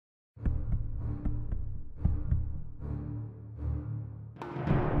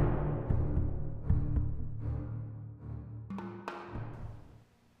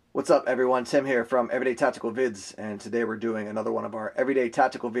What's up, everyone? Tim here from Everyday Tactical Vids, and today we're doing another one of our Everyday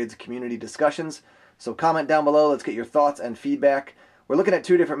Tactical Vids community discussions. So comment down below, let's get your thoughts and feedback. We're looking at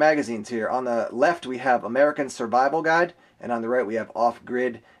two different magazines here. On the left we have American Survival Guide, and on the right we have Off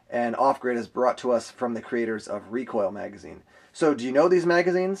Grid, and Off Grid is brought to us from the creators of Recoil magazine. So do you know these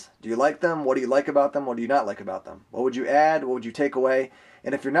magazines? Do you like them? What do you like about them? What do you not like about them? What would you add? What would you take away?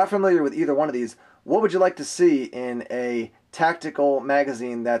 And if you're not familiar with either one of these, what would you like to see in a tactical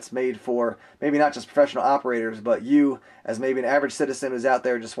magazine that's made for maybe not just professional operators, but you as maybe an average citizen who's out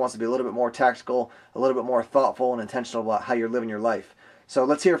there just wants to be a little bit more tactical, a little bit more thoughtful and intentional about how you're living your life? So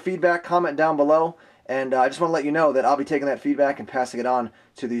let's hear feedback, comment down below, and I just want to let you know that I'll be taking that feedback and passing it on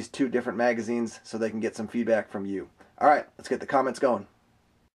to these two different magazines so they can get some feedback from you. Alright, let's get the comments going.